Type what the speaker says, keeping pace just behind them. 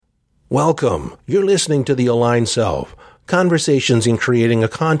Welcome. You're listening to The Aligned Self, Conversations in Creating a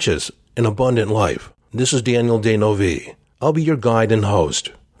Conscious and Abundant Life. This is Daniel D'Neuville. I'll be your guide and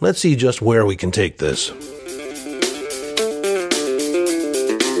host. Let's see just where we can take this.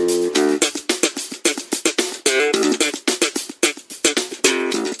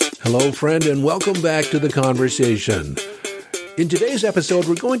 Hello, friend, and welcome back to the conversation. In today's episode,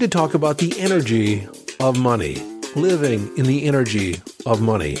 we're going to talk about the energy of money, living in the energy of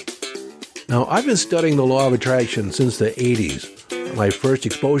money. Now, I've been studying the law of attraction since the 80s. My first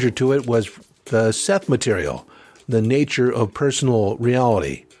exposure to it was the Seth material, the nature of personal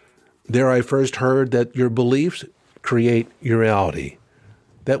reality. There I first heard that your beliefs create your reality,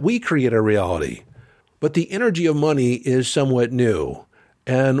 that we create our reality. But the energy of money is somewhat new.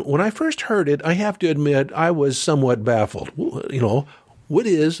 And when I first heard it, I have to admit I was somewhat baffled. What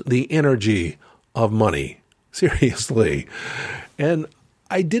is the energy of money? Seriously. And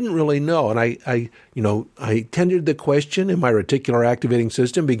I didn't really know. And I tendered the question, and my reticular activating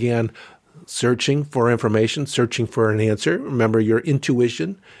system began searching for information, searching for an answer. Remember, your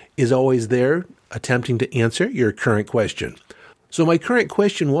intuition is always there, attempting to answer your current question. So my current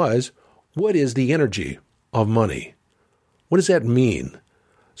question was, what is the energy of money? What does that mean?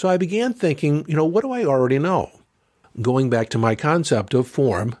 So I began thinking, what do I already know? Going back to my concept of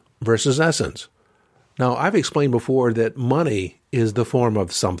form versus essence. Now, I've explained before that money is the form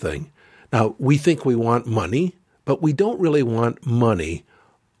of something. Now, we think we want money, but we don't really want money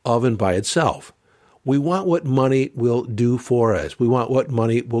of and by itself. We want what money will do for us. We want what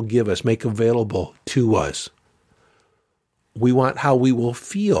money will give us, make available to us. We want how we will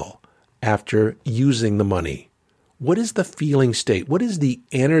feel after using the money. What is the feeling state? What is the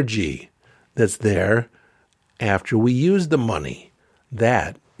energy that's there after we use the money?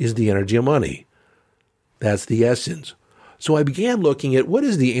 That is the energy of money. That's the essence. So I began looking at what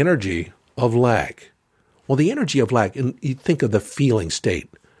is the energy of lack. Well, the energy of lack, and you think of the feeling state.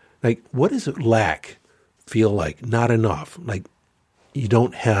 Like, what does lack feel like? Not enough. Like, you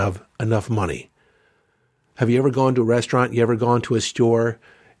don't have enough money. Have you ever gone to a restaurant? You ever gone to a store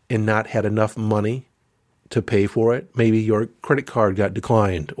and not had enough money to pay for it? Maybe your credit card got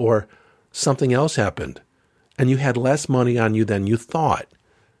declined or something else happened and you had less money on you than you thought.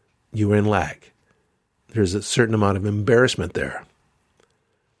 You were in lack. There's a certain amount of embarrassment there.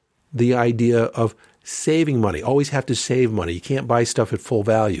 The idea of saving money, always have to save money. You can't buy stuff at full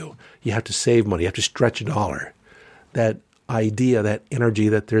value. You have to save money. You have to stretch a dollar. That idea, that energy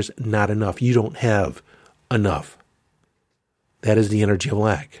that there's not enough. You don't have enough. That is the energy of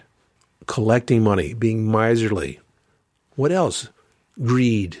lack. Collecting money, being miserly. What else?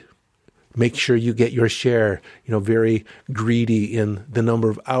 Greed. Make sure you get your share, very greedy in the number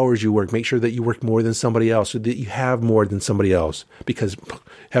of hours you work. Make sure that you work more than somebody else so that you have more than somebody else. Because,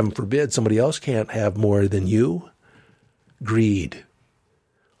 heaven forbid, somebody else can't have more than you. Greed.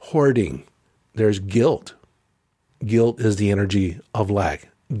 Hoarding. There's guilt. Guilt is the energy of lack.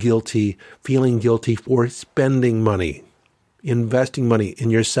 Guilty, feeling guilty for spending money, investing money in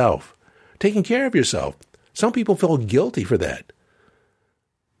yourself, taking care of yourself. Some people feel guilty for that.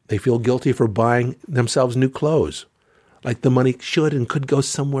 They feel guilty for buying themselves new clothes, like the money should and could go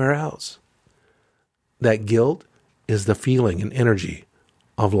somewhere else. That guilt is the feeling and energy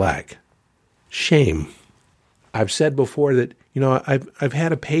of lack. Shame. I've said before that, I've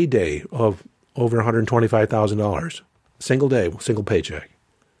had a payday of over $125,000, single day, single paycheck.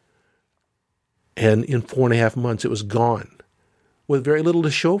 And in 4.5 months, it was gone with very little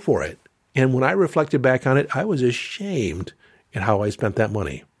to show for it. And when I reflected back on it, I was ashamed at how I spent that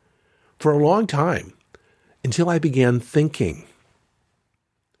money. For a long time, until I began thinking,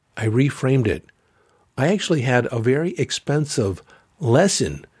 I reframed it. I actually had a very expensive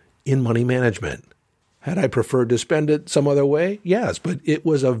lesson in money management. Had I preferred to spend it some other way? Yes, but it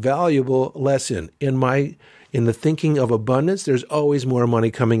was a valuable lesson. In the thinking of abundance, there's always more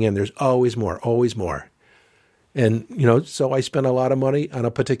money coming in. There's always more, always more. And, so I spent a lot of money on a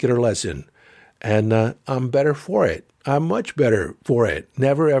particular lesson. And I'm better for it. I'm much better for it.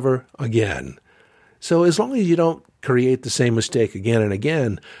 Never, ever again. So as long as you don't create the same mistake again and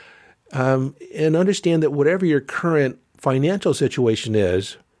again, and understand that whatever your current financial situation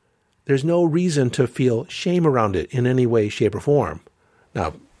is, there's no reason to feel shame around it in any way, shape, or form.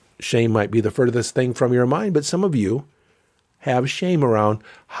 Now, shame might be the furthest thing from your mind, but some of you have shame around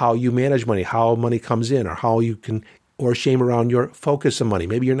how you manage money, how money comes in, or shame around your focus on money.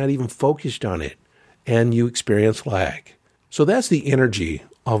 Maybe you're not even focused on it, and you experience lack. So that's the energy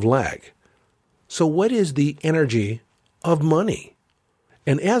of lack. So what is the energy of money?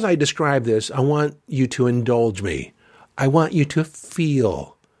 And as I describe this, I want you to indulge me. I want you to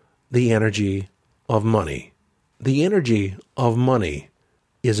feel the energy of money. The energy of money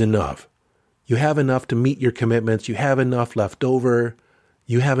is enough. You have enough to meet your commitments. You have enough left over.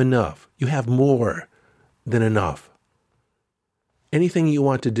 You have enough. You have more than enough. Anything you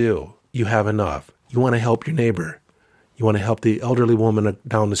want to do, you have enough. You want to help your neighbor. You want to help the elderly woman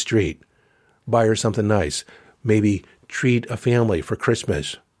down the street. Buy her something nice. Maybe treat a family for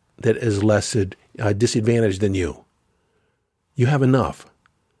Christmas that is less disadvantaged than you. You have enough.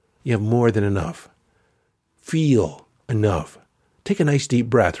 You have more than enough. Feel enough. Take a nice deep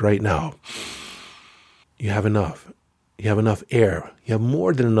breath right now. You have enough. You have enough air. You have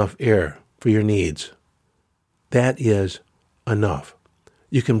more than enough air for your needs. That is enough.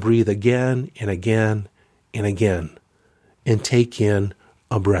 You can breathe again and again and again and take in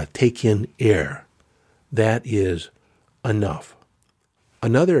a breath. Take in air. That is enough.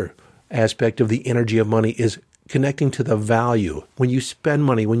 Another aspect of the energy of money is connecting to the value. When you spend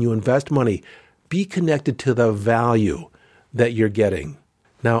money, when you invest money, be connected to the value that you're getting.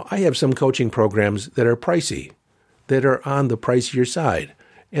 Now, I have some coaching programs that are pricey, that are on the pricier side.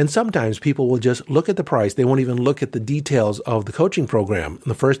 And sometimes people will just look at the price. They won't even look at the details of the coaching program. And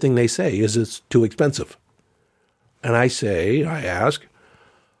the first thing they say is it's too expensive. And I ask,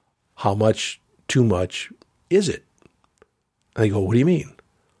 how much too much is it? And they go, what do you mean?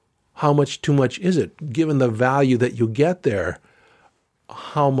 How much too much is it? Given the value that you get there,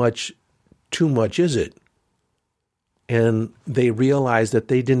 how much too much is it? And they realize that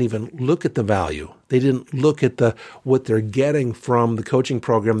they didn't even look at the value. They didn't look at what they're getting from the coaching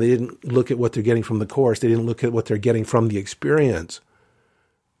program. They didn't look at what they're getting from the course. They didn't look at what they're getting from the experience.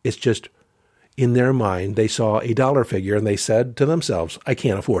 It's just, in their mind, they saw a dollar figure and they said to themselves, I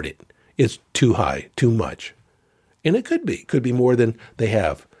can't afford it. It's too high, too much. And it could be more than they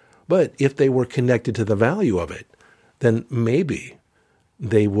have. But if they were connected to the value of it, then maybe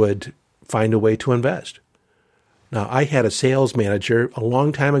they would find a way to invest. Now, I had a sales manager a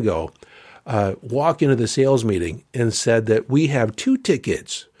long time ago walk into the sales meeting and said that we have 2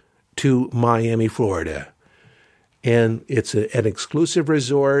 tickets to Miami, Florida. And it's an exclusive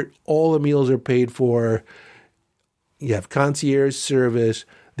resort. All the meals are paid for. You have concierge service.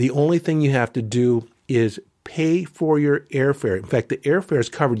 The only thing you have to do is pay for your airfare. In fact, the airfare is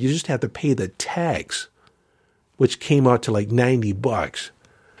covered. You just have to pay the tax, which came out to like $90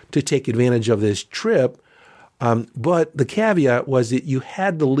 to take advantage of this trip. But the caveat was that you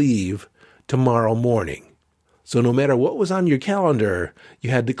had to leave tomorrow morning. So no matter what was on your calendar,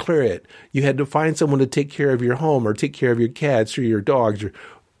 you had to clear it. You had to find someone to take care of your home or take care of your cats or your dogs. Or,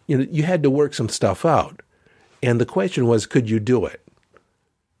 you had to work some stuff out. And the question was, could you do it?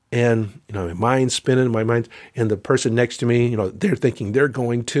 And, my mind's spinning, and the person next to me, they're thinking they're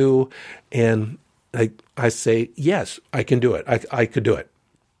going to. And I say, yes, I can do it. I could do it.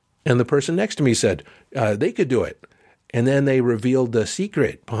 And the person next to me said, they could do it. And then they revealed the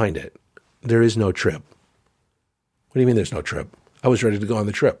secret behind it. There is no trip. What do you mean there's no trip? I was ready to go on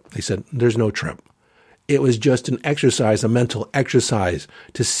the trip. They said, there's no trip. It was just an exercise, a mental exercise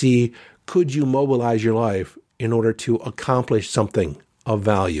to see, could you mobilize your life in order to accomplish something of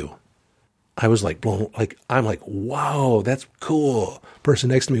value? I was I'm like, wow, that's cool. Person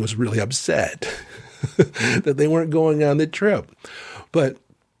next to me was really upset that they weren't going on the trip. But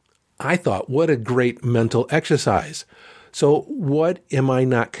I thought, what a great mental exercise. So what am I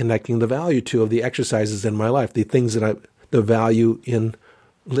not connecting the value to of the exercises in my life, the things the value in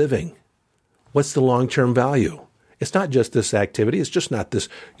living? What's the long-term value? It's not just this activity. It's just not this,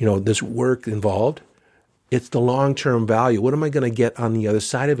 this work involved. It's the long-term value. What am I going to get on the other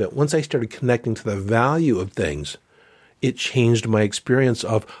side of it? Once I started connecting to the value of things, it changed my experience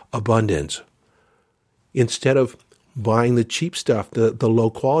of abundance. Instead of buying the cheap stuff, the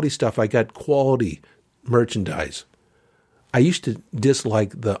low-quality stuff, I got quality merchandise. I used to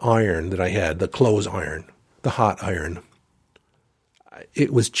dislike the iron that I had, the clothes iron, the hot iron.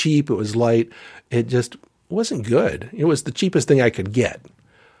 It was cheap. It was light. It just wasn't good. It was the cheapest thing I could get.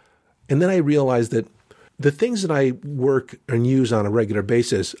 And then I realized that the things that I work and use on a regular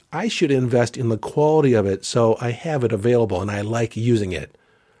basis, I should invest in the quality of it so I have it available and I like using it.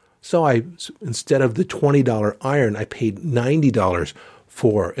 So instead of the $20 iron, I paid $90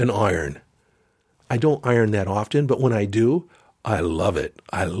 for an iron. I don't iron that often, but when I do, I love it.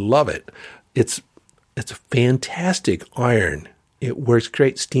 I love it. It's a fantastic iron. It works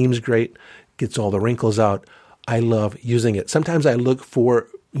great, steams great, gets all the wrinkles out. I love using it. Sometimes I look for,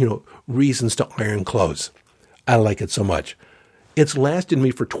 reasons to iron clothes. I like it so much. It's lasted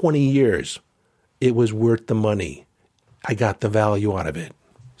me for 20 years. It was worth the money. I got the value out of it.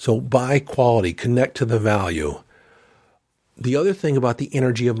 So buy quality, connect to the value. The other thing about the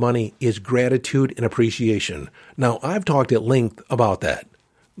energy of money is gratitude and appreciation. Now, I've talked at length about that.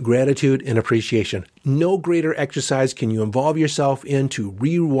 Gratitude and appreciation. No greater exercise can you involve yourself in to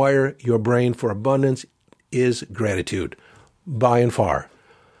rewire your brain for abundance is gratitude, by and far.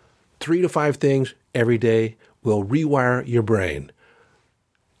 3 to 5 things every day will rewire your brain.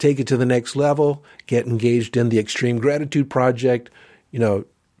 Take it to the next level, get engaged in the Extreme Gratitude Project.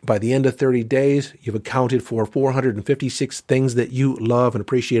 By the end of 30 days, you've accounted for 456 things that you love and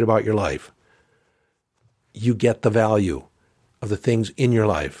appreciate about your life. You get the value of the things in your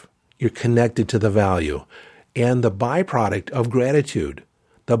life. You're connected to the value. And the byproduct of gratitude,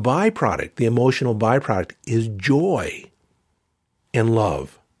 the emotional byproduct is joy and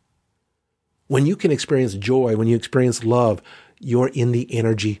love. When you can experience joy, when you experience love, you're in the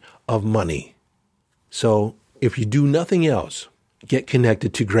energy of money. So if you do nothing else, get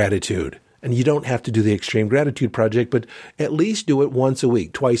connected to gratitude. And you don't have to do the Extreme Gratitude Project, but at least do it once a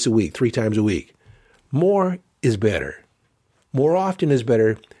week, twice a week, 3 times a week. More is better. More often is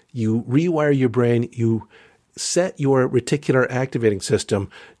better. You rewire your brain. You set your reticular activating system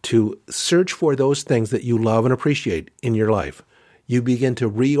to search for those things that you love and appreciate in your life. You begin to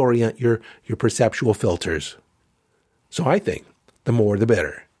reorient your perceptual filters. So I think the more the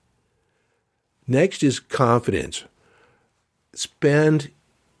better. Next is confidence.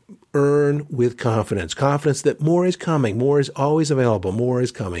 Earn with confidence. Confidence that more is coming, more is always available, more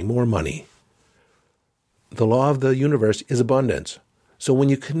is coming, more money. The law of the universe is abundance. So when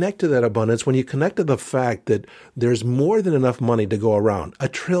you connect to that abundance, when you connect to the fact that there's more than enough money to go around,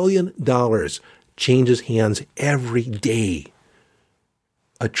 $1 trillion changes hands every day.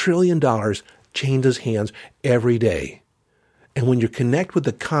 $1 trillion changes hands every day. And when you connect with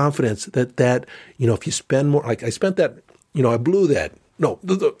the confidence that if you spend more, like I spent that, I blew that. No,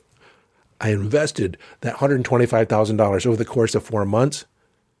 I invested that $125,000 over the course of 4 months,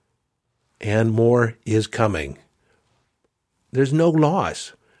 and more is coming. There's no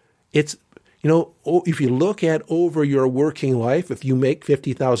loss. It's, if you look at over your working life, if you make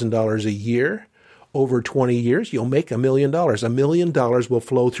 $50,000 a year, over 20 years, you'll make $1 million. $1 million will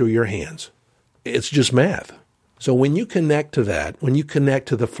flow through your hands. It's just math. So when you connect to that, when you connect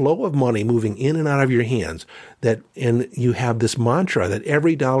to the flow of money moving in and out of your hands, and you have this mantra that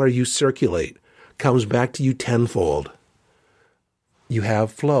every dollar you circulate comes back to you tenfold, you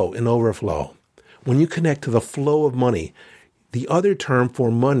have flow and overflow. When you connect to the flow of money, the other term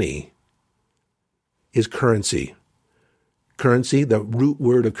for money is currency. Currency, the root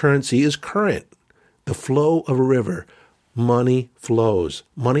word of currency is current, the flow of a river. Money flows.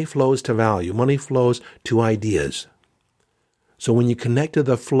 Money flows to value. Money flows to ideas. So when you connect to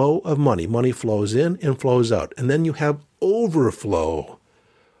the flow of money, money flows in and flows out. And then you have overflow.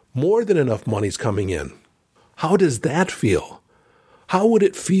 More than enough money's coming in. How does that feel? How would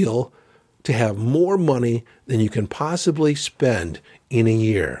it feel to have more money than you can possibly spend in a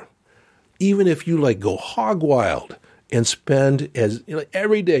year? Even if you go hog wild and spend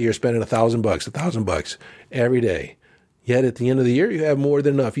every day you're spending $1,000 every day. Yet at the end of the year, you have more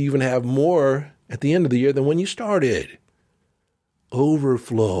than enough. You even have more at the end of the year than when you started.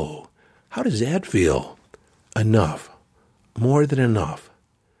 Overflow. How does that feel? Enough. More than enough.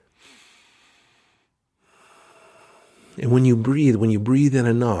 And when you breathe in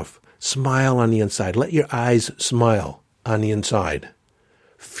enough, smile on the inside. Let your eyes smile on the inside.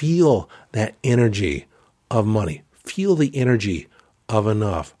 Feel that energy of money. Feel the energy of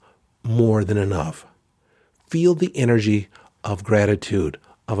enough. More than enough. Feel the energy of gratitude,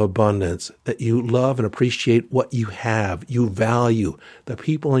 of abundance, that you love and appreciate what you have. You value the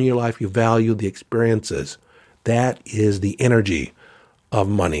people in your life. You value the experiences. That is the energy of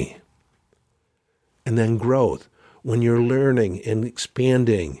money. And then growth. When you're learning and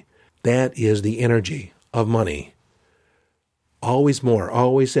expanding, that is the energy of money. Always more,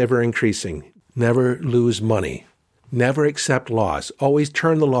 always ever increasing. Never lose money. Never accept loss. Always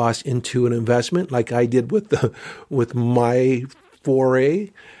turn the loss into an investment, like I did with my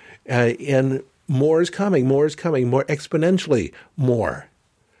foray. And more is coming, more exponentially more.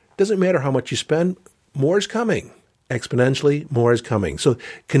 Doesn't matter how much you spend, more is coming. Exponentially, more is coming. So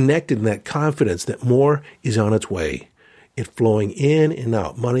connected in that confidence that more is on its way. It flowing in and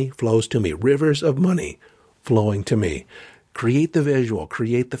out. Money flows to me. Rivers of money flowing to me. Create the visual,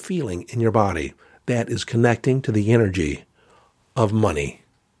 create the feeling in your body. That is connecting to the energy of money.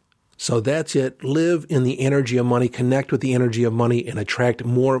 So that's it. Live in the energy of money, connect with the energy of money, and attract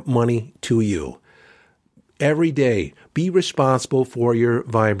more money to you. Every day, be responsible for your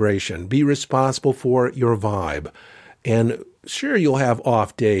vibration. Be responsible for your vibe. And sure, you'll have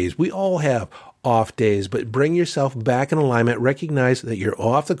off days. We all have off days, but bring yourself back in alignment. Recognize that you're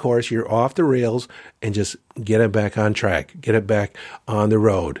off the course, you're off the rails, and just get it back on track, get it back on the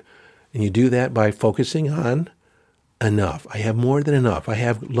road. And you do that by focusing on enough. I have more than enough. I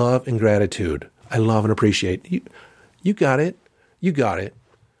have love and gratitude. I love and appreciate you. You got it. You got it.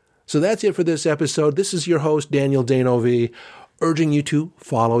 So that's it for this episode. This is your host, Daniel Dano V, urging you to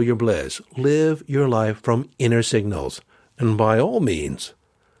follow your bliss. Live your life from inner signals. And by all means,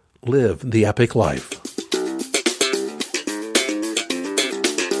 live the epic life.